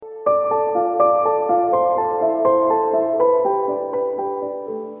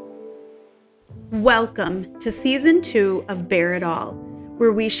Welcome to Season 2 of Bear It All,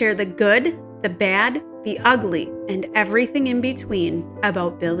 where we share the good, the bad, the ugly, and everything in between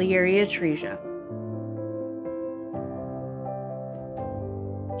about biliary atresia.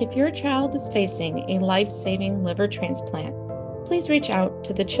 If your child is facing a life-saving liver transplant, please reach out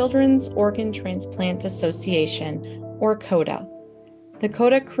to the Children's Organ Transplant Association, or COTA. The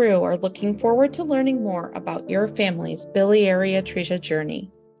COTA crew are looking forward to learning more about your family's biliary atresia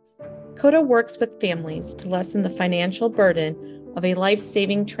journey. COTA works with families to lessen the financial burden of a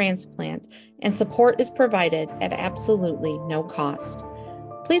life-saving transplant, and support is provided at absolutely no cost.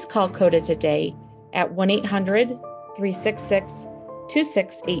 Please call COTA today at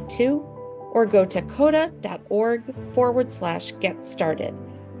 1-800-366-2682 or go to cota.org/get started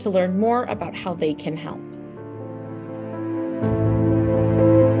to learn more about how they can help.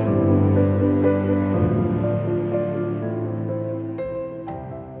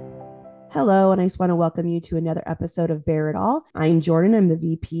 Hello, and I just want to welcome you to another episode of Bear It All. I'm Jordan. I'm the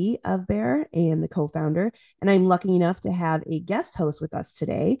VP of Bear and the co-founder, and I'm lucky enough to have a guest host with us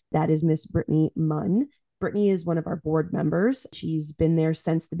today. That is Miss Brittany Munn. Brittany is one of our board members. She's been there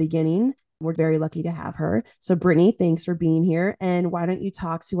since the beginning. We're very lucky to have her. So Brittany, thanks for being here. And why don't you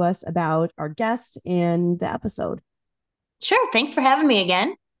talk to us about our guest and the episode? Sure. Thanks for having me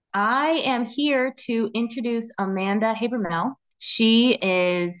again. I am here to introduce Amanda Habermel. She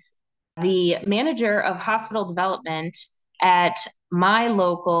is the manager of hospital development at my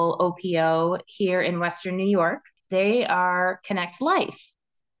local OPO here in Western New York. They are Connect Life.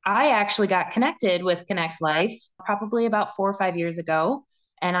 I actually got connected with Connect Life probably about 4 or 5 years ago,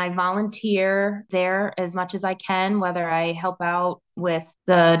 and I volunteer there as much as I can, whether I help out with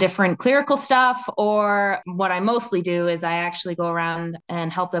the different clerical stuff, or what I mostly do is I actually go around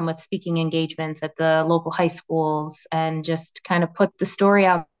and help them with speaking engagements at the local high schools and just kind of put the story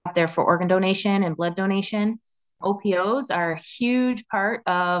out there for organ donation and blood donation. OPOs are a huge part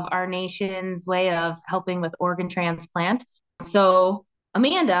of our nation's way of helping with organ transplant. So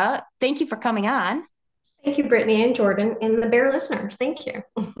Amanda, thank you for coming on. Thank you, Brittany and Jordan and the Bear listeners. Thank you.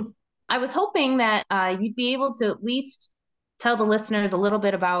 I was hoping that you'd be able to at least tell the listeners a little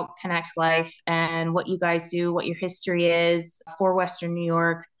bit about Connect Life and what you guys do, what your history is for Western New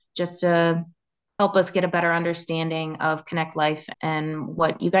York, just to help us get a better understanding of Connect Life and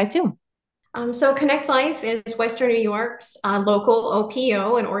what you guys do. So Connect Life is Western New York's local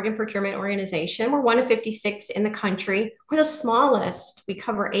OPO, an organ procurement organization. We're one of 56 in the country. We're the smallest. We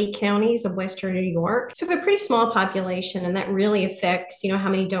cover 8 counties of Western New York. So we have a pretty small population, and that really affects, how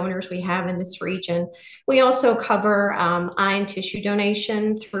many donors we have in this region. We also cover eye and tissue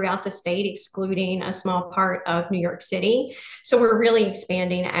donation throughout the state, excluding a small part of New York City. So we're really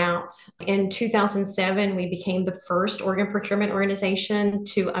expanding out. In 2007, we became the first organ procurement organization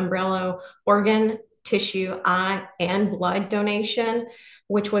to umbrella organ, tissue, eye, and blood donation,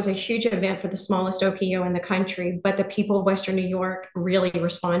 which was a huge event for the smallest OPO in the country. But the people of Western New York really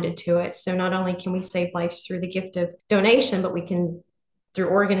responded to it. So not only can we save lives through the gift of donation, but we can, through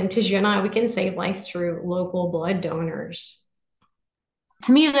organ and tissue and eye, we can save lives through local blood donors.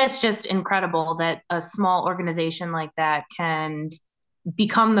 To me, that's just incredible that a small organization like that can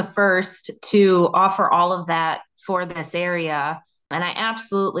become the first to offer all of that for this area. And I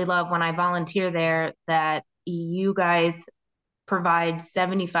absolutely love when I volunteer there that you guys provide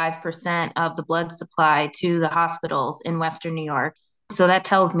 75% of the blood supply to the hospitals in Western New York. So that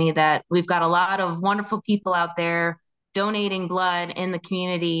tells me that we've got a lot of wonderful people out there donating blood in the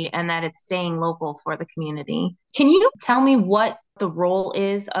community and that it's staying local for the community. Can you tell me what the role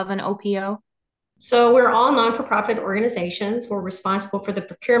is of an OPO? So we're all non-for-profit organizations. We're responsible for the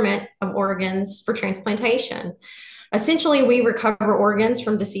procurement of organs for transplantation. Essentially, we recover organs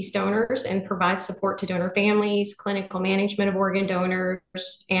from deceased donors and provide support to donor families, clinical management of organ donors,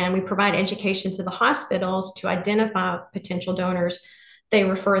 and we provide education to the hospitals to identify potential donors. They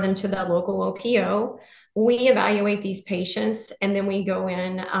refer them to the local OPO. We evaluate these patients, and then we go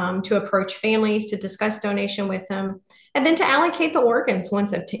in to approach families to discuss donation with them, and then to allocate the organs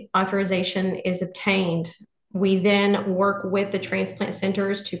once authorization is obtained. We then work with the transplant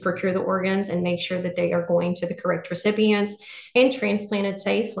centers to procure the organs and make sure that they are going to the correct recipients and transplanted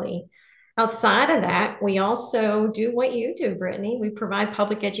safely. Outside of that, we also do what you do, Brittany. We provide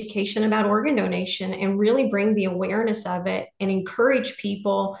public education about organ donation and really bring the awareness of it and encourage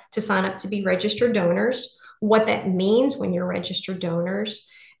people to sign up to be registered donors, what that means when you're registered donors,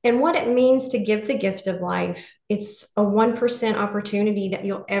 and what it means to give the gift of life. It's a 1% opportunity that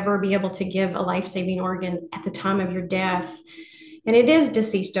you'll ever be able to give a life-saving organ at the time of your death. And it is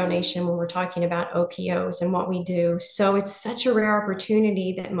deceased donation when we're talking about OPOs and what we do. So it's such a rare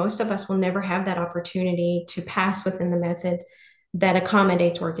opportunity that most of us will never have that opportunity to pass within the method that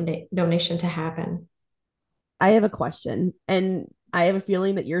accommodates organ donation to happen. I have a question, and I have a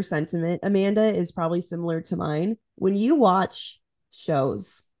feeling that your sentiment, Amanda, is probably similar to mine. When you watch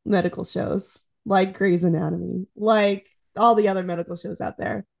shows, medical shows like Grey's Anatomy, like all the other medical shows out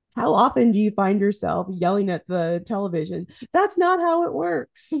there, how often do you find yourself yelling at the television? That's not how it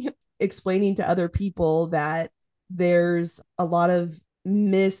works. Explaining to other people that there's a lot of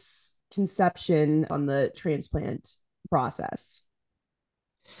misconception on the transplant process.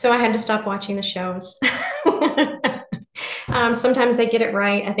 So I had to stop watching the shows. Sometimes they get it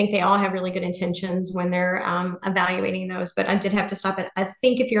right. I think they all have really good intentions when they're evaluating those, but I did have to stop it. I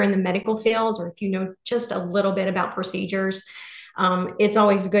think if you're in the medical field or if you know just a little bit about procedures, it's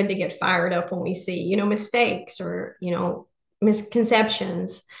always good to get fired up when we see, mistakes or,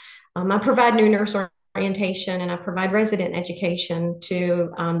 misconceptions. I provide new nurse orientation and I provide resident education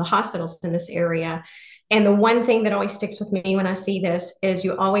to the hospitals in this area. And the one thing that always sticks with me when I see this is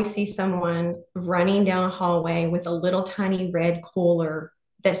you always see someone running down a hallway with a little tiny red cooler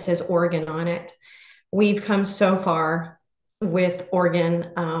that says organ on it. We've come so far with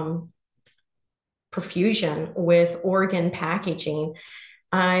organ perfusion, with organ packaging.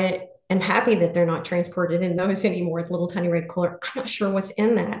 I am happy that they're not transported in those anymore with little tiny red cooler. I'm not sure what's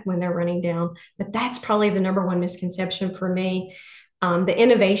in that when they're running down, but that's probably the number one misconception for me. The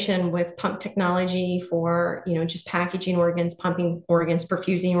innovation with pump technology for just packaging organs, pumping organs,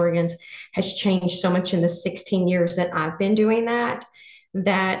 perfusing organs has changed so much in the 16 years that I've been doing that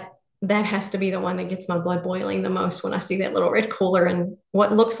that has to be the one that gets my blood boiling the most when I see that little red cooler and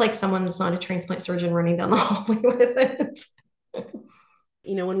what looks like someone that's not a transplant surgeon running down the hallway with it.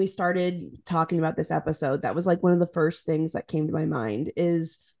 When we started talking about this episode, that was like one of the first things that came to my mind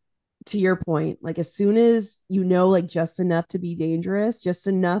is, to your point, like as soon as like just enough to be dangerous, just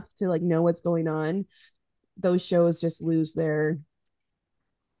enough to like know what's going on, those shows just lose their,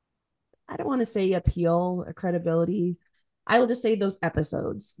 I don't want to say appeal or credibility. I will just say those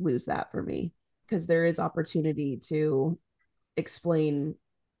episodes lose that for me because there is opportunity to explain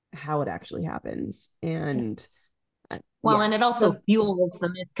how it actually happens. And Well, yeah. and it also fuels the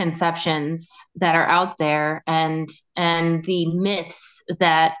misconceptions that are out there and the myths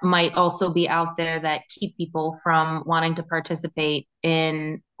that might also be out there that keep people from wanting to participate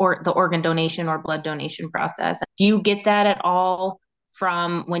in or the organ donation or blood donation process. Do you get that at all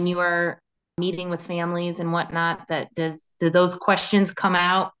from when you are meeting with families and whatnot? Do those questions come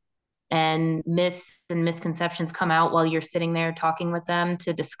out and myths and misconceptions come out while you're sitting there talking with them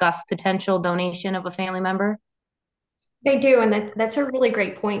to discuss potential donation of a family member? They do, and that's a really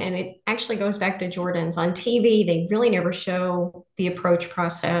great point. And it actually goes back to Jordan's. On TV, they really never show the approach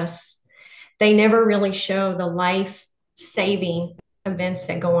process. They never really show the life-saving events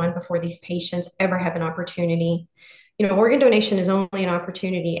that go on before these patients ever have an opportunity. Organ donation is only an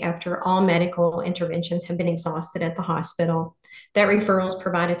opportunity after all medical interventions have been exhausted at the hospital. That referral is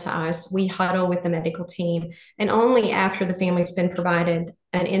provided to us. We huddle with the medical team, and only after the family's been provided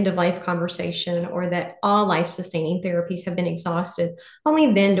an end of life conversation or that all life sustaining therapies have been exhausted,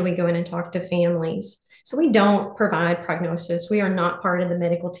 only then do we go in and talk to families. So we don't provide prognosis. We are not part of the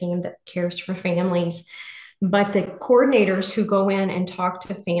medical team that cares for families. But the coordinators who go in and talk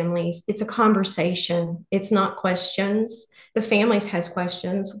to families, it's a conversation. It's not questions. The families has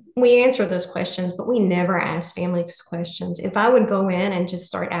questions. We answer those questions, but we never ask families questions. If I would go in and just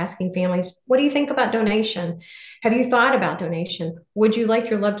start asking families, what do you think about donation? Have you thought about donation? Would you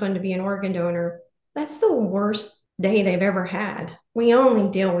like your loved one to be an organ donor? That's the worst day they've ever had. We only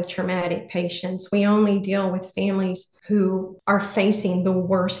deal with traumatic patients. We only deal with families who are facing the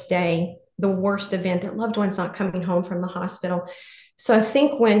worst day, the worst event, their loved one's not coming home from the hospital. So I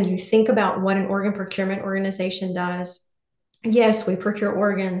think when you think about what an organ procurement organization does, yes, we procure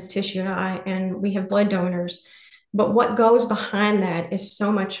organs, tissue, and we have blood donors. But what goes behind that is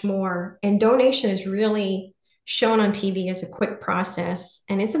so much more. And donation is really shown on TV as a quick process,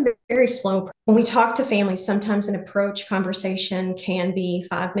 and it's a very slow. When we talk to families, sometimes an approach conversation can be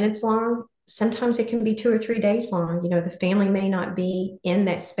 5 minutes long. Sometimes it can be 2 or 3 days long. The family may not be in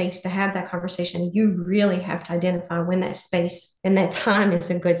that space to have that conversation. You really have to identify when that space and that time is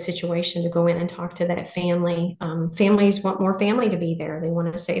a good situation to go in and talk to that family. Families want more family to be there. They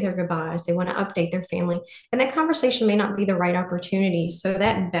want to say their goodbyes. They want to update their family. And that conversation may not be the right opportunity. So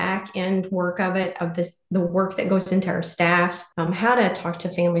that back end work of the work that goes into our staff, how to talk to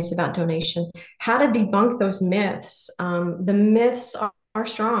families about donation, how to debunk those myths. The myths are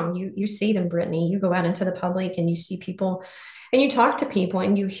strong. You see them, Brittany. You go out into the public and you see people And you talk to people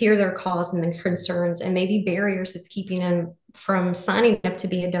and you hear their cause and their concerns and maybe barriers that's keeping them from signing up to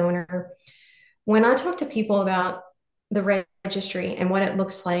be a donor. When I talk to people about the registry and what it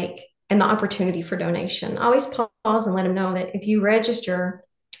looks like and the opportunity for donation, I always pause and let them know that if you register,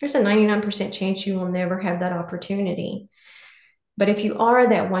 there's a 99% chance you will never have that opportunity. But if you are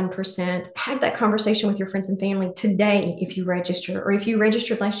that 1%, have that conversation with your friends and family today if you register, or if you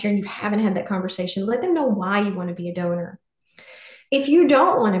registered last year and you haven't had that conversation, let them know why you want to be a donor. If you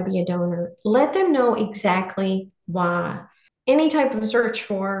don't want to be a donor, let them know exactly why. Any type of search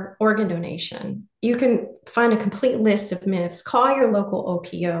for organ donation, you can find a complete list of myths. Call your local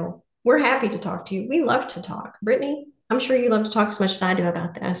OPO. We're happy to talk to you. We love to talk. Brittany, I'm sure you love to talk as much as I do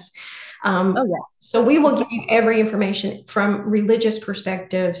about this. Oh, yes. So we will give you every information from religious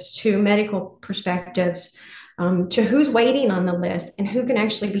perspectives to medical perspectives, to who's waiting on the list and who can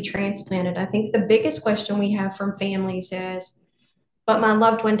actually be transplanted. I think the biggest question we have from families is, but my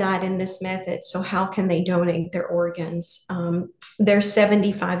loved one died in this method, so how can they donate their organs? They're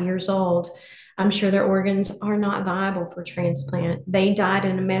 75 years old. I'm sure their organs are not viable for transplant. They died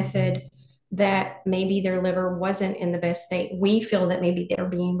in a method that maybe their liver wasn't in the best state. We feel that maybe they're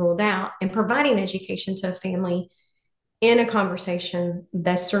being ruled out, and providing education to a family in a conversation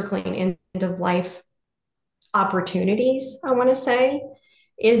that's circling end of life opportunities, I want to say,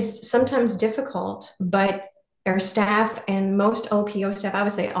 is sometimes difficult, but our staff and most OPO staff, I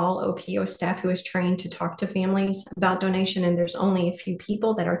would say all OPO staff who is trained to talk to families about donation, and there's only a few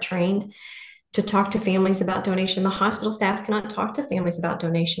people that are trained to talk to families about donation. The hospital staff cannot talk to families about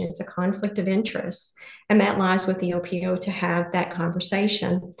donation. It's a conflict of interest, and that lies with the OPO to have that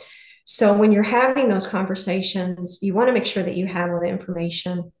conversation. So when you're having those conversations, you want to make sure that you have all the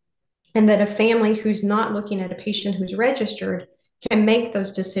information, and that a family who's not looking at a patient who's registered can make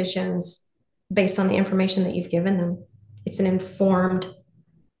those decisions based on the information that you've given them. It's an informed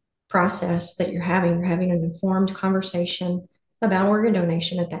process that you're having. You're having an informed conversation about organ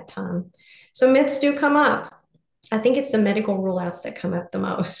donation at that time. So myths do come up. I think it's the medical rule-outs that come up the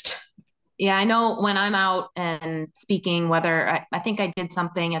most. Yeah, I know when I'm out and speaking, whether I think I did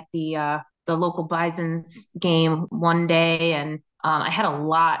something at the local Bison's game one day, and I had a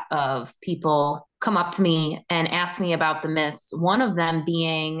lot of people come up to me and ask me about the myths. One of them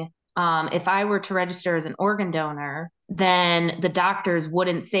being, if I were to register as an organ donor, then the doctors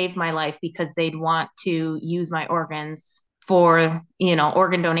wouldn't save my life because they'd want to use my organs for,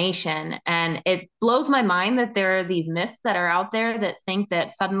 organ donation. And it blows my mind that there are these myths that are out there that think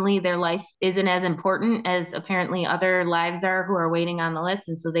that suddenly their life isn't as important as apparently other lives are who are waiting on the list,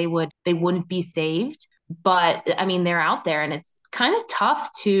 and so they wouldn't be saved. But I mean, they're out there, and it's kind of tough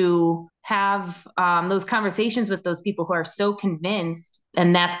to have those conversations with those people who are so convinced,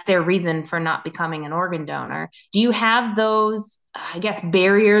 and that's their reason for not becoming an organ donor. Do you have those, I guess,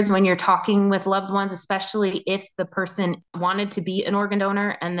 barriers when you're talking with loved ones, especially if the person wanted to be an organ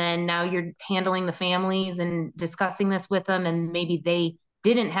donor and then now you're handling the families and discussing this with them, and maybe they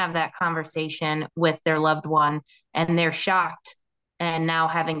didn't have that conversation with their loved one and they're shocked and now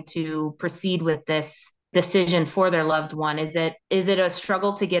having to proceed with this decision for their loved one? Is it a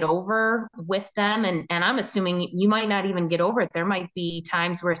struggle to get over with them? And I'm assuming you might not even get over it. There might be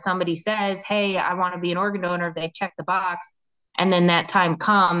times where somebody says, hey, I want to be an organ donor. They check the box, and then that time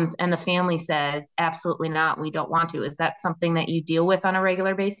comes and the family says, absolutely not, we don't want to. Is that something that you deal with on a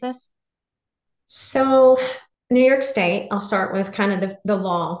regular basis? So New York State, I'll start with kind of the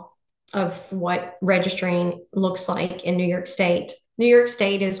law of what registering looks like in New York State. New York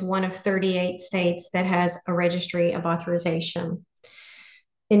State is one of 38 states that has a registry of authorization.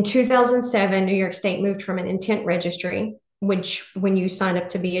 In 2007, New York State moved from an intent registry, which when you signed up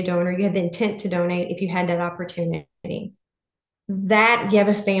to be a donor, you had the intent to donate if you had that opportunity. That gave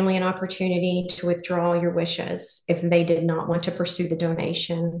a family an opportunity to withdraw your wishes if they did not want to pursue the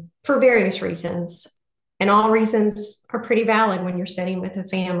donation for various reasons. And all reasons are pretty valid when you're sitting with a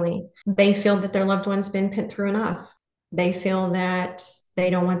family. They feel that their loved one's been put through enough. They feel that they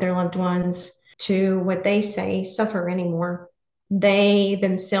don't want their loved ones to, what they say, suffer anymore. They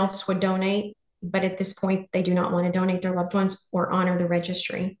themselves would donate, but at this point, they do not want to donate their loved ones or honor the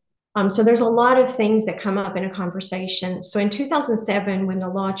registry. So there's a lot of things that come up in a conversation. So in 2007, when the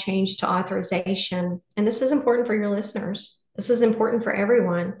law changed to authorization, and this is important for your listeners, this is important for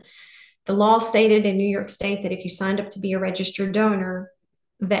everyone. The law stated in New York State that if you signed up to be a registered donor,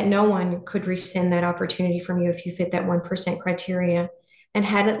 that no one could rescind that opportunity from you if you fit that 1% criteria and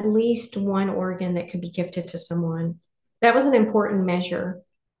had at least one organ that could be gifted to someone. That was an important measure.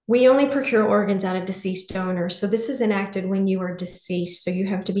 We only procure organs out of deceased donors. So this is enacted when you are deceased. So you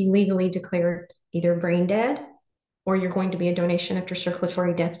have to be legally declared either brain dead or you're going to be a donation after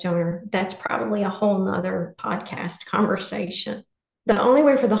circulatory death donor, that's probably a whole nother podcast conversation. The only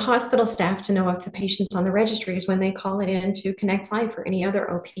way for the hospital staff to know if the patient's on the registry is when they call it in to Connect Life or any other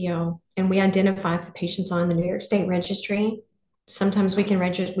OPO, and we identify if the patient's on the New York State registry. Sometimes we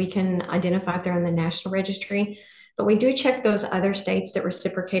can identify if they're on the national registry, but we do check those other states that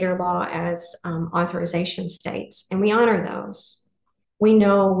reciprocate our law as authorization states, and we honor those. We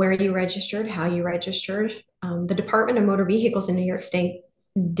know where you registered, how you registered. The Department of Motor Vehicles in New York State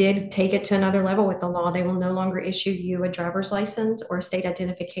did take it to another level with the law. They will no longer issue you a driver's license or a state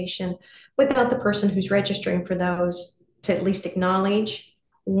identification without the person who's registering for those to at least acknowledge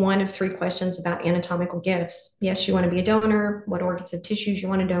one of three questions about anatomical gifts. Yes, you want to be a donor, what organs and tissues you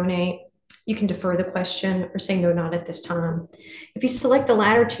want to donate. You can defer the question or say no, not at this time. If you select the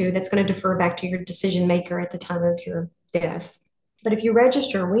latter two, that's going to defer back to your decision maker at the time of your death. But if you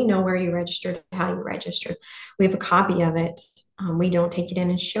register, we know where you registered, how you registered. We have a copy of it. We don't take it in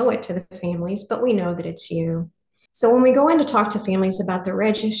and show it to the families, but we know that it's you. So when we go in to talk to families about the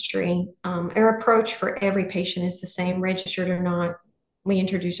registry, our approach for every patient is the same, registered or not. We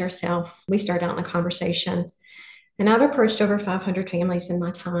introduce ourselves. We start out in the conversation. And I've approached over 500 families in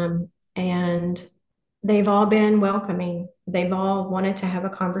my time, and they've all been welcoming. They've all wanted to have a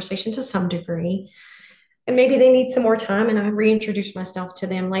conversation to some degree. And maybe they need some more time, and I reintroduce myself to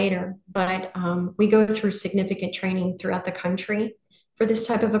them later. But we go through significant training throughout the country for this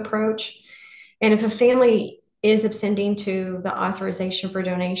type of approach. And if a family is absenting to the authorization for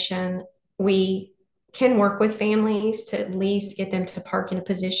donation, we can work with families to at least get them to park in a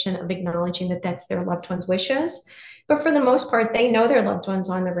position of acknowledging that that's their loved one's wishes. But for the most part, they know their loved one's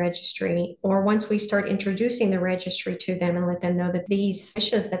on the registry. Or once we start introducing the registry to them and let them know that these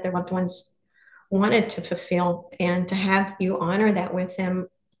wishes that their loved ones wanted to fulfill, and to have you honor that with them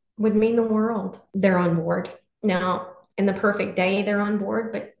would mean the world. They're on board. Now, in the perfect day, they're on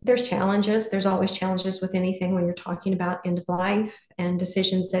board, but there's challenges. There's always challenges with anything when you're talking about end of life and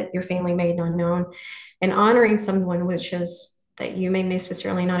decisions that your family made unknown. And honoring someone's wishes that you may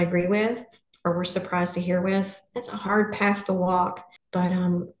necessarily not agree with or were surprised to hear with, that's a hard path to walk. But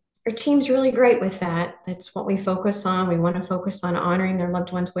our team's really great with that. That's what we focus on. We want to focus on honoring their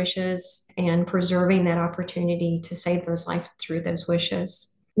loved ones' wishes and preserving that opportunity to save those lives through those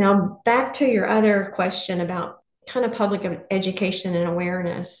wishes. Now, back to your other question about kind of public education and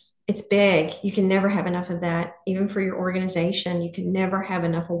awareness. It's big. You can never have enough of that. Even for your organization, you can never have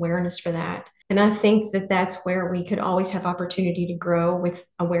enough awareness for that. And I think that that's where we could always have opportunity to grow with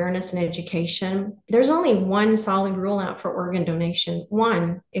awareness and education. There's only one solid rule out for organ donation.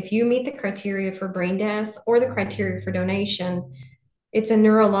 One, if you meet the criteria for brain death or the criteria for donation, it's a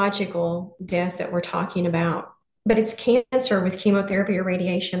neurological death that we're talking about. But it's cancer with chemotherapy or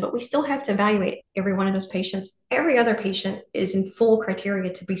radiation, but we still have to evaluate every one of those patients. Every other patient is in full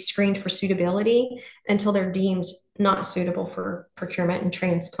criteria to be screened for suitability until they're deemed not suitable for procurement and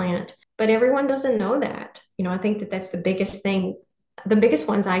transplant. But everyone doesn't know that. I think that that's the biggest thing. The biggest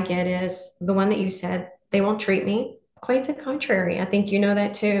ones I get is the one that you said, they won't treat me. Quite the contrary. I think you know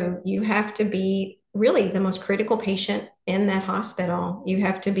that too. You have to be really the most critical patient in that hospital. You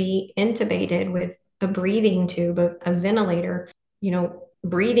have to be intubated with a breathing tube, a ventilator,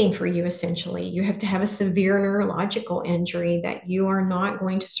 breathing for you essentially. You have to have a severe neurological injury that you are not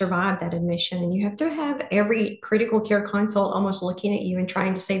going to survive that admission. And you have to have every critical care consult almost looking at you and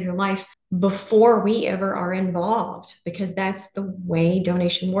trying to save your life before we ever are involved, because that's the way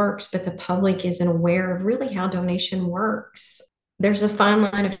donation works. But the public isn't aware of really how donation works. There's a fine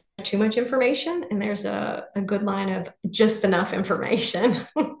line of too much information, and there's a good line of just enough information.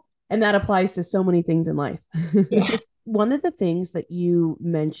 And that applies to so many things in life. Yeah. One of the things that you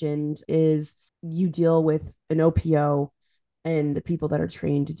mentioned is you deal with an OPO and the people that are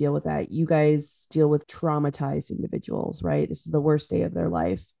trained to deal with that. You guys deal with traumatized individuals, right? This is the worst day of their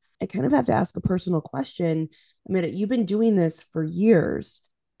life. I kind of have to ask a personal question. I mean, you've been doing this for years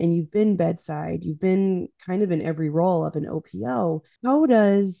and you've been bedside, you've been kind of in every role of an OPO. How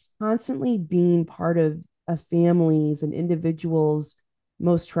does constantly being part of a family's and individuals'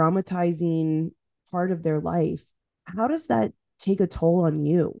 most traumatizing part of their life, how does that take a toll on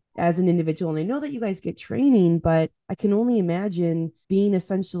you as an individual? And I know that you guys get training, but I can only imagine being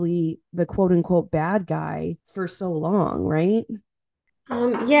essentially the quote unquote bad guy for so long, right?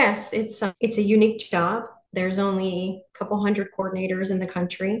 Yes, it's a unique job. There's only a couple hundred coordinators in the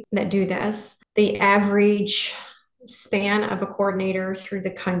country that do this. The average span of a coordinator through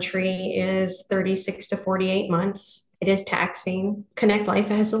the country is 36 to 48 months. It is taxing. Connect Life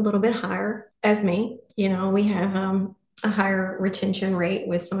has a little bit higher as me. We have a higher retention rate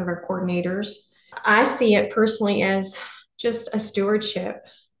with some of our coordinators. I see it personally as just a stewardship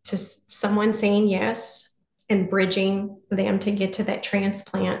to someone saying yes and bridging them to get to that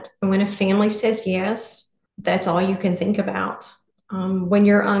transplant. And when a family says yes, that's all you can think about. When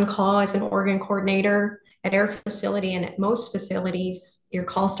you're on call as an organ coordinator at our facility and at most facilities, your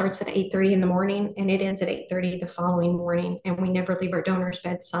call starts at 8:30 in the morning and it ends at 8:30 the following morning. And we never leave our donors'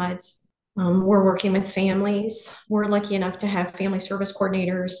 bedsides. We're working with families. We're lucky enough to have family service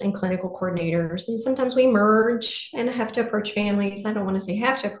coordinators and clinical coordinators. And sometimes we merge and have to approach families. I don't want to say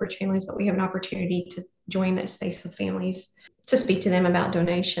have to approach families, but we have an opportunity to join that space with families to speak to them about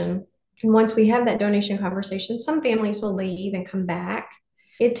donation. And once we have that donation conversation, some families will leave and come back.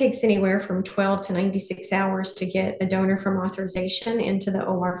 It takes anywhere from 12 to 96 hours to get a donor from authorization into the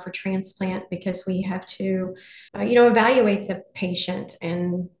OR for transplant because we have to, evaluate the patient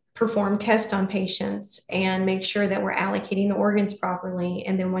and perform tests on patients and make sure that we're allocating the organs properly.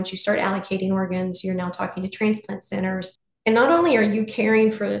 And then once you start allocating organs, you're now talking to transplant centers. And not only are you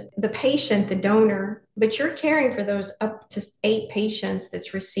caring for the patient, the donor, but you're caring for those up to 8 patients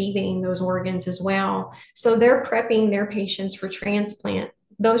that's receiving those organs as well. So they're prepping their patients for transplant.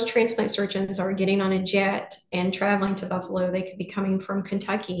 Those transplant surgeons are getting on a jet and traveling to Buffalo. They could be coming from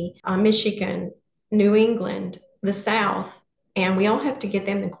Kentucky, Michigan, New England, the South, and we all have to get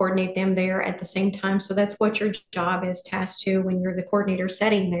them and coordinate them there at the same time. So that's what your job is tasked to when you're the coordinator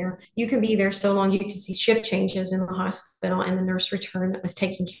setting there. You can be there so long you can see shift changes in the hospital and the nurse return that was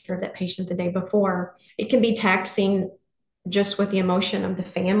taking care of that patient the day before. It can be taxing just with the emotion of the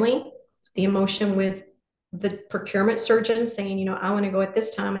family, the emotion with the procurement surgeon saying, I want to go at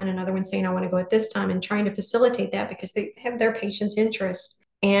this time, and another one saying, I want to go at this time, and trying to facilitate that because they have their patient's interest.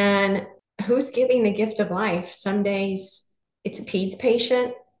 And who's giving the gift of life? Some days it's a PEDS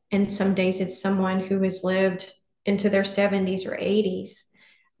patient, and some days it's someone who has lived into their 70s or 80s,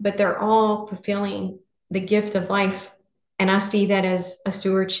 but they're all fulfilling the gift of life. And I see that as a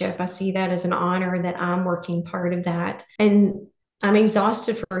stewardship. I see that as an honor that I'm working part of that. And I'm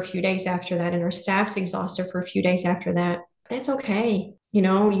exhausted for a few days after that, and our staff's exhausted for a few days after that. That's okay.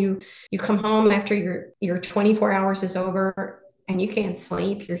 You come home after your 24 hours is over and you can't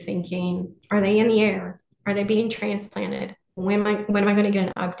sleep. You're thinking, are they in the air? Are they being transplanted? When am I going to get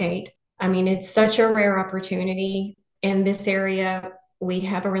an update? I mean, it's such a rare opportunity in this area. We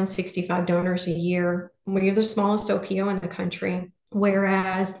have around 65 donors a year. We're the smallest OPO in the country,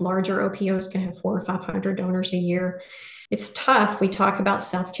 whereas larger OPOs can have 400 or 500 donors a year. It's tough. We talk about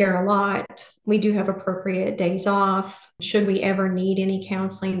self-care a lot. We do have appropriate days off. Should we ever need any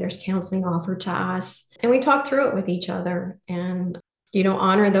counseling, there's counseling offered to us. And we talk through it with each other and,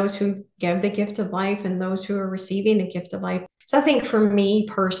 honor those who give the gift of life and those who are receiving the gift of life. So I think for me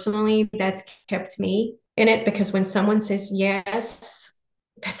personally, that's kept me in it because when someone says yes,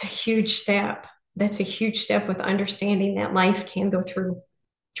 that's a huge step. That's a huge step with understanding that life can go through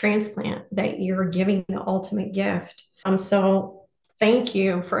transplant, that you're giving the ultimate gift. So thank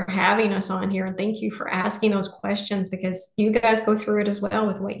you for having us on here. And thank you for asking those questions because you guys go through it as well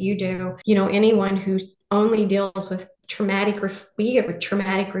with what you do. Anyone who only deals with we have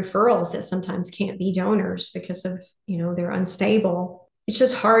traumatic referrals that sometimes can't be donors because of, they're unstable. It's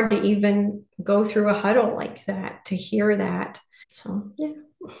just hard to even go through a huddle like that, to hear that. So, yeah.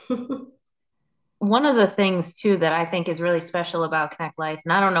 One of the things too that I think is really special about Connect Life,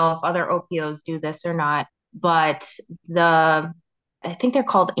 and I don't know if other OPOs do this or not, but I think they're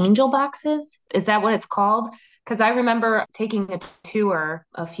called angel boxes. Is that what it's called? Because I remember taking a tour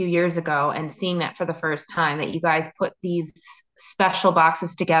a few years ago and seeing that for the first time, that you guys put these special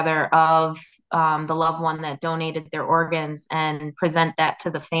boxes together of the loved one that donated their organs and present that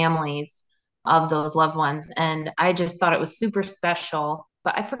to the families of those loved ones. And I just thought it was super special,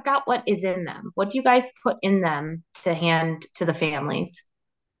 but I forgot what is in them. What do you guys put in them to hand to the families?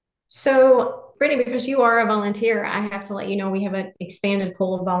 So, Brittany, because you are a volunteer, I have to let you know we have an expanded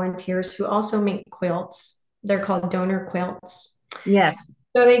pool of volunteers who also make quilts. They're called donor quilts. Yes.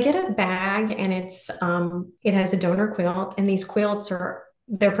 So they get a bag and it has a donor quilt, and these quilts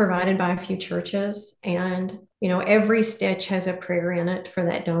they're provided by a few churches, and every stitch has a prayer in it for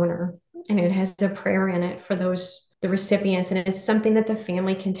that donor, and it has a prayer in it for the recipients, and it's something that the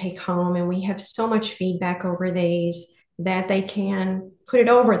family can take home. And we have so much feedback over these that they can put it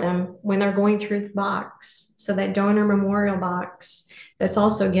over them when they're going through the box. So that donor memorial box that's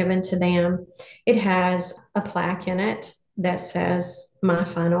also given to them, it has a plaque in it that says my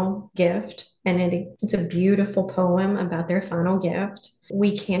final gift. And it's a beautiful poem about their final gift.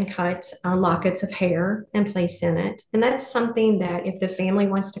 We can cut lockets of hair and place in it. And that's something that if the family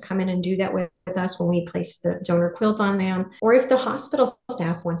wants to come in and do that with us when we place the donor quilt on them, or if the hospital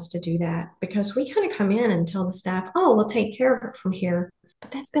staff wants to do that, because we kind of come in and tell the staff, oh, we'll take care of it from here.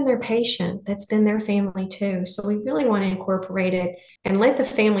 But that's been their patient, that's been their family too. So we really want to incorporate it and let the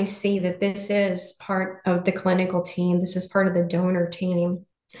family see that this is part of the clinical team, this is part of the donor team.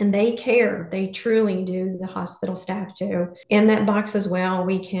 And they care. They truly do. The hospital staff do. In that box as well,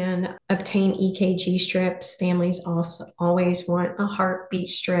 we can obtain EKG strips. Families also always want a heartbeat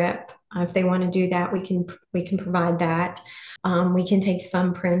strip. If they want to do that, we can provide that. We can take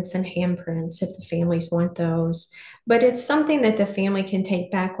thumbprints and handprints if the families want those. But it's something that the family can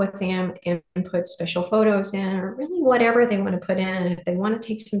take back with them and put special photos in, or really whatever they want to put in. And if they want to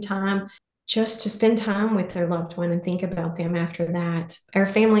take some time just to spend time with their loved one and think about them after that. Our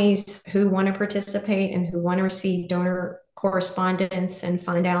families who want to participate and who want to receive donor correspondence and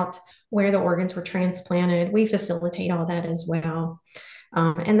find out where the organs were transplanted, we facilitate all that as well.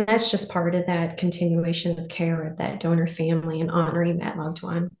 And that's just part of that continuation of care of that donor family and honoring that loved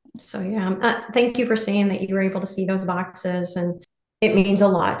one. So, yeah, thank you for saying that you were able to see those boxes, and it means a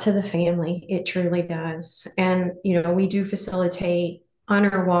lot to the family. It truly does. And, we do facilitate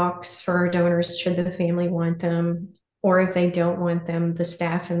honor walks for our donors should the family want them, or if they don't want them, the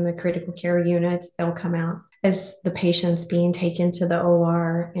staff in the critical care units, they'll come out as the patient's being taken to the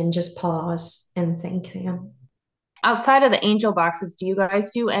OR and just pause and thank them. Outside of the angel boxes, do you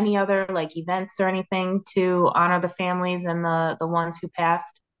guys do any other like events or anything to honor the families and the ones who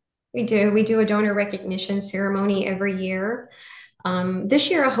passed? We do. We do a donor recognition ceremony every year.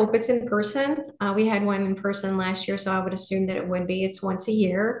 This year, I hope it's in person. We had one in person last year, so I would assume that it would be. It's once a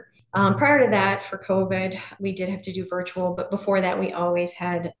year. Prior to that, for COVID, we did have to do virtual, but before that, we always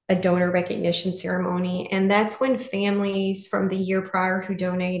had a donor recognition ceremony. And that's when families from the year prior who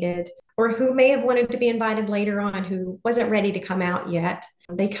donated, or who may have wanted to be invited later on, who wasn't ready to come out yet,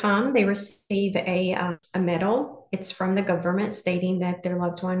 they come, they receive a medal. It's from the government stating that their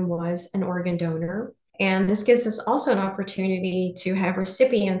loved one was an organ donor. And this gives us also an opportunity to have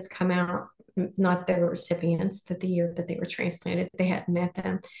recipients come out, not the recipients that the year that they were transplanted, they hadn't met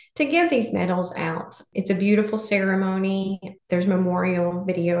them, to give these medals out. It's a beautiful ceremony. There's memorial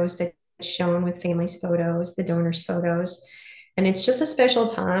videos that's shown with families' photos, the donors' photos. And it's just a special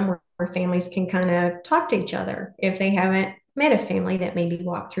time where families can kind of talk to each other if they haven't met a family that maybe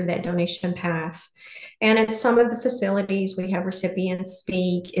walked through that donation path. And at some of the facilities, we have recipients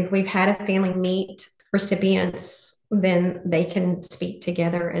speak. If we've had a family meet recipients, then they can speak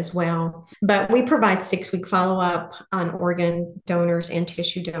together as well. But we provide 6-week follow-up on organ donors and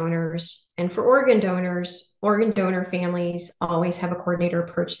tissue donors. And for organ donors, organ donor families always have a coordinator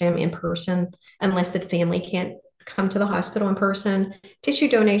approach them in person unless the family can't come to the hospital in person. Tissue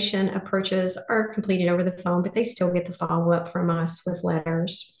donation approaches are completed over the phone, but they still get the follow-up from us with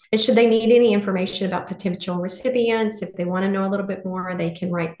letters. And should they need any information about potential recipients, if they want to know a little bit more, they can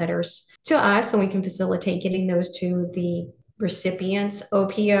write letters to us and we can facilitate getting those to the recipient's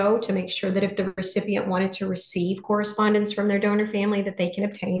OPO to make sure that if the recipient wanted to receive correspondence from their donor family, that they can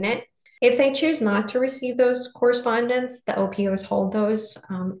obtain it. If they choose not to receive those correspondence, the OPOs hold those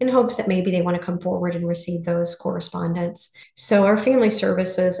in hopes that maybe they want to come forward and receive those correspondence. So our family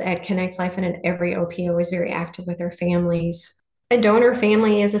services at Connect Life and at every OPO is very active with their families. A donor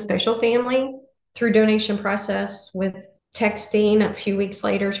family is a special family through donation process with texting a few weeks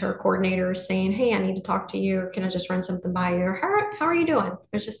later to our coordinators saying, hey, I need to talk to you, or can I just run something by you? Or how are you doing? I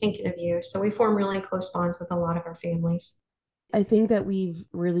was just thinking of you. So we form really close bonds with a lot of our families. I think that we've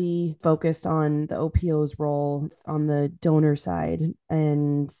really focused on the OPO's role on the donor side,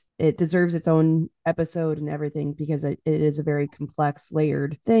 and it deserves its own episode and everything because it is a very complex,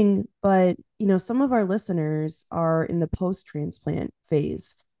 layered thing. But, some of our listeners are in the post-transplant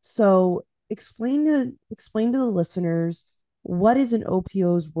phase. So explain to the listeners, what is an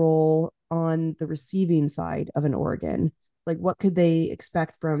OPO's role on the receiving side of an organ? Like, what could they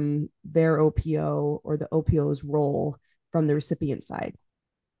expect from their OPO or the OPO's role from the recipient side?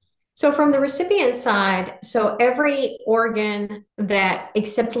 So from the recipient side, so every organ that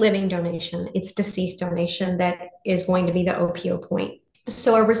accepts living donation, it's deceased donation that is going to be the OPO point.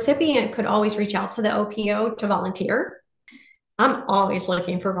 So a recipient could always reach out to the OPO to volunteer. I'm always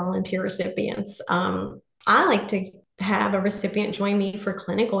looking for volunteer recipients. I like to have a recipient join me for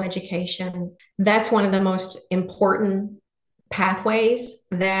clinical education. That's one of the most important pathways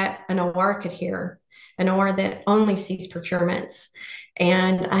that an OR could hear, an OR that only sees procurements.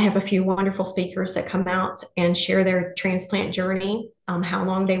 And I have a few wonderful speakers that come out and share their transplant journey how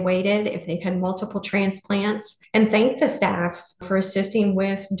long they waited, if they've had multiple transplants, and thank the staff for assisting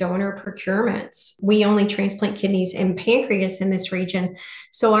with donor procurements. We only transplant kidneys and pancreas in this region,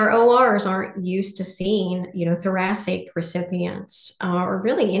 so our ORs aren't used to seeing, thoracic recipients or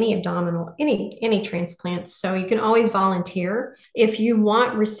really any abdominal, any transplants. So you can always volunteer. If you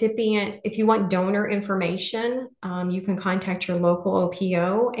want donor information, you can contact your local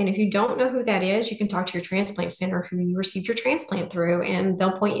OPO. And if you don't know who that is, you can talk to your transplant center who you received your transplant through, and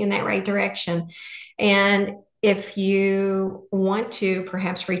they'll point you in that right direction. And if you want to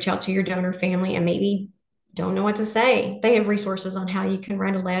perhaps reach out to your donor family and maybe don't know what to say, they have resources on how you can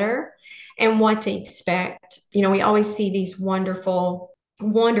write a letter and what to expect. We always see these wonderful,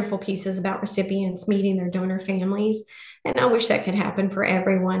 wonderful pieces about recipients meeting their donor families. And I wish that could happen for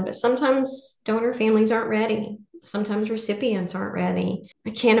everyone, but sometimes donor families aren't ready. Sometimes recipients aren't ready. I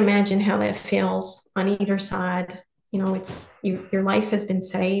can't imagine how that feels on either side. Your life has been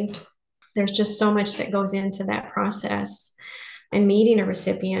saved. There's just so much that goes into that process. And meeting a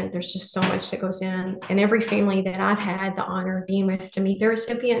recipient, there's just so much that goes in. And every family that I've had the honor of being with to meet their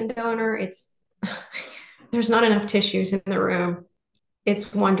recipient and donor, there's not enough tissues in the room.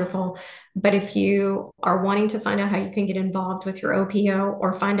 It's wonderful. But if you are wanting to find out how you can get involved with your OPO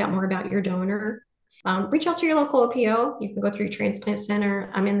or find out more about your donor, reach out to your local OPO. You can go through your transplant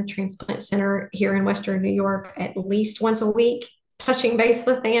center. I'm in the transplant center here in Western New York at least once a week, touching base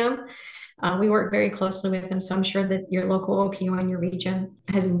with them. We work very closely with them, so I'm sure that your local OPO in your region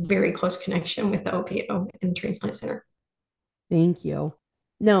has a very close connection with the OPO and the transplant center. Thank you.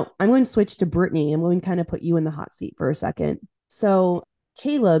 Now, I'm going to switch to Brittany. I'm going to kind of put you in the hot seat for a second. So,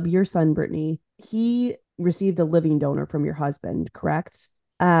 Caleb, your son, Brittany, he received a living donor from your husband, correct?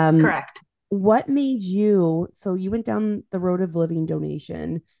 Correct. What made you, so you went down the road of living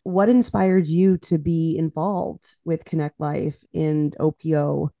donation. What inspired you to be involved with Connect Life and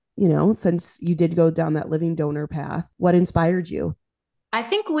OPO? Since you did go down that living donor path, what inspired you? I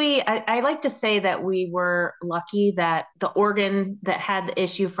think I like to say that we were lucky that the organ that had the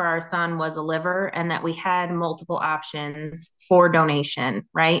issue for our son was a liver and that we had multiple options for donation,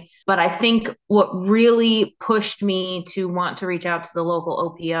 right? But I think what really pushed me to want to reach out to the local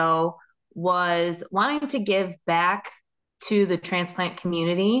OPO was wanting to give back to the transplant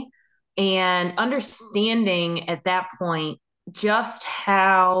community and understanding at that point just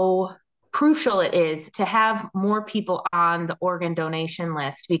how crucial it is to have more people on the organ donation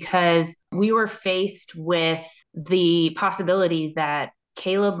list, because we were faced with the possibility that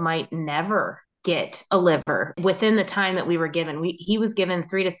Caleb might never get a liver within the time that we were given. He was given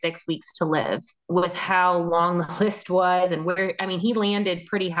 3 to 6 weeks to live. With how long the list was and he landed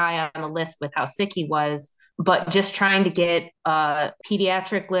pretty high on the list with how sick he was. But just trying to get a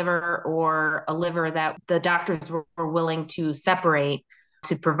pediatric liver or a liver that the doctors were willing to separate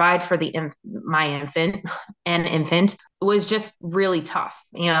to provide for my infant was just really tough.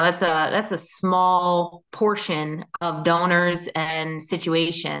 That's a small portion of donors and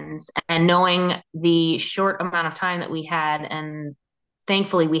situations, and knowing the short amount of time that we had, and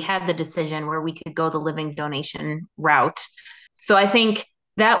thankfully we had the decision where we could go the living donation route. So I think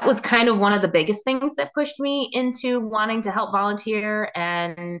that was kind of one of the biggest things that pushed me into wanting to help volunteer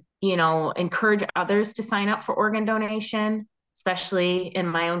and, encourage others to sign up for organ donation, especially in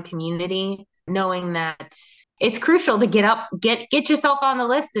my own community, knowing that it's crucial to get yourself on the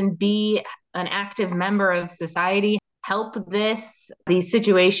list and be an active member of society, help these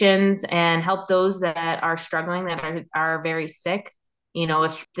situations and help those that are struggling, that are very sick.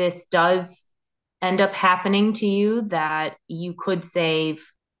 If this does end up happening to you, that you could save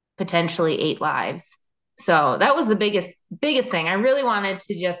potentially 8 lives. So that was the biggest thing. I really wanted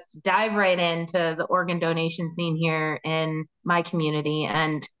to just dive right into the organ donation scene here in my community.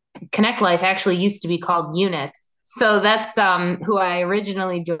 And Connect Life actually used to be called Units. So that's who I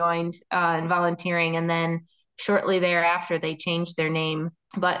originally joined in volunteering. And then shortly thereafter, they changed their name.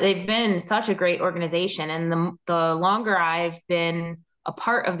 But they've been such a great organization. And the longer I've been a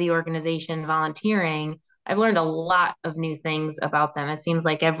part of the organization volunteering, I've learned a lot of new things about them. It seems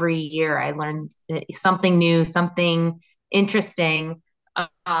like every year I learn something new, something interesting.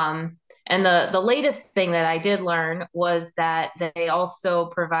 And the latest thing that I did learn was that they also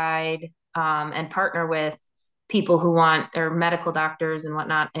provide and partner with people who want, or medical doctors and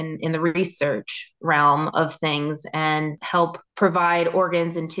whatnot, in the research realm of things, and help provide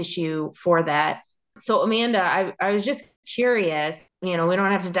organs and tissue for that. So Amanda, I was just curious, we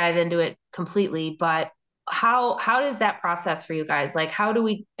don't have to dive into it completely, but how does that process for you guys? Like,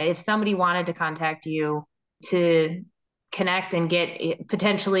 if somebody wanted to contact you to connect and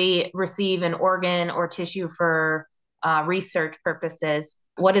potentially receive an organ or tissue for research purposes.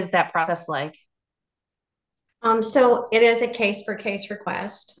 What is that process like? So it is a case for case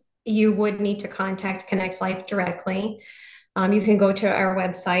request. You would need to contact Connect Life directly. You can go to our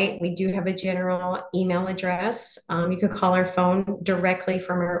website. We do have a general email address. You could call our phone directly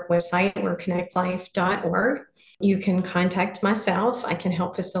from our website. We're connectlife.org. You can contact myself. I can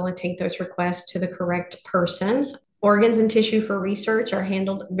help facilitate those requests to the correct person. Organs and tissue for research are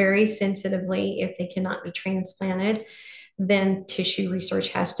handled very sensitively if they cannot be transplanted. Then tissue research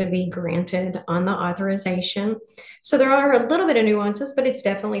has to be granted on the authorization. So there are a little bit of nuances, but it's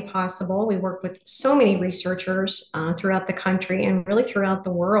definitely possible. We work with so many researchers throughout the country and really throughout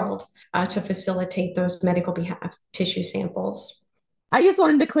the world to facilitate those medical behalf tissue samples. I just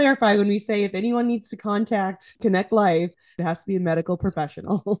wanted to clarify when we say if anyone needs to contact Connect Life, it has to be a medical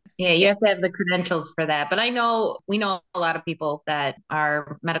professional. Yeah, you have to have the credentials for that. But we know a lot of people that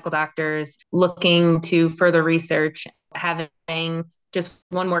are medical doctors looking to further research, having just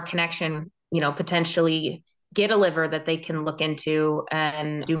one more connection, potentially get a liver that they can look into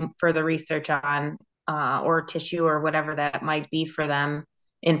and do further research on, or tissue or whatever that might be for them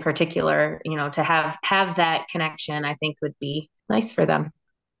in particular, to have that connection, I think would be nice for them.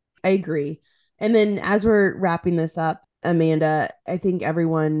 I agree. And then as we're wrapping this up, Amanda, I think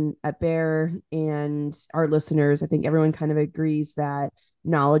everyone at Bear and our listeners, I think everyone kind of agrees that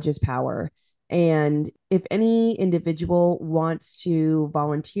knowledge is power. And if any individual wants to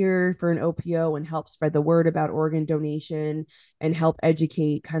volunteer for an OPO and help spread the word about organ donation and help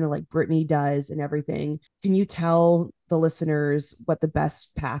educate, kind of like Brittany does and everything, can you tell the listeners what the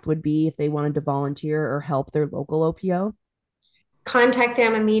best path would be if they wanted to volunteer or help their local OPO? Contact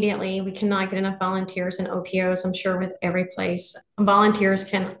them immediately. We cannot get enough volunteers and OPOs, I'm sure, with every place. Volunteers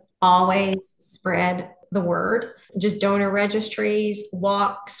can always spread the word. Just donor registries,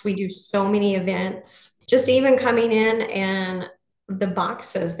 walks. We do so many events. Just even coming in and the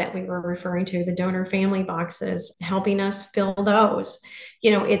boxes that we were referring to, the donor family boxes, helping us fill those.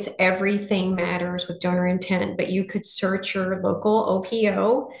 It's everything matters with donor intent, but you could search your local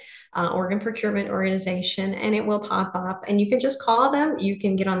OPO, organ procurement organization, and it will pop up and you can just call them. You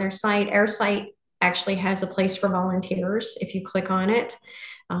can get on their site. Our site actually has a place for volunteers if you click on it.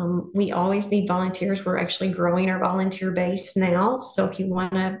 We always need volunteers. We're actually growing our volunteer base now. So if you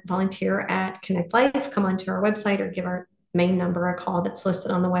want to volunteer at Connect Life, come onto our website or give our main number a call that's listed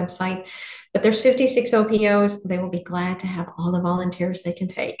on the website. But there's 56 OPOs. They will be glad to have all the volunteers they can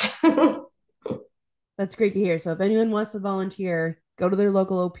take. That's great to hear. So if anyone wants to volunteer, go to their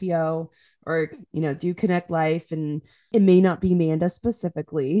local OPO or, do Connect Life. And it may not be Amanda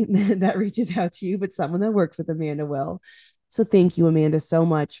specifically that reaches out to you, but someone that works with Amanda will. So thank you, Amanda, so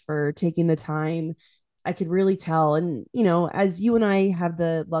much for taking the time. I could really tell. And, as you and I have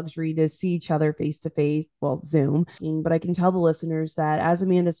the luxury to see each other face to face, well, Zoom, but I can tell the listeners that as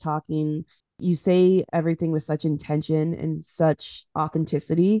Amanda's talking, you say everything with such intention and such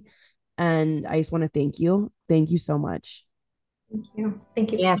authenticity. And I just want to thank you. Thank you so much. Thank you.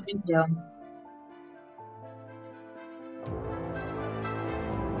 Thank you. Yeah, thank you.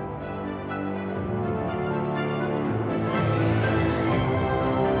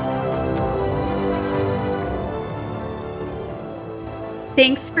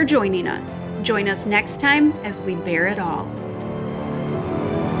 Thanks for joining us. Join us next time as we bear it all.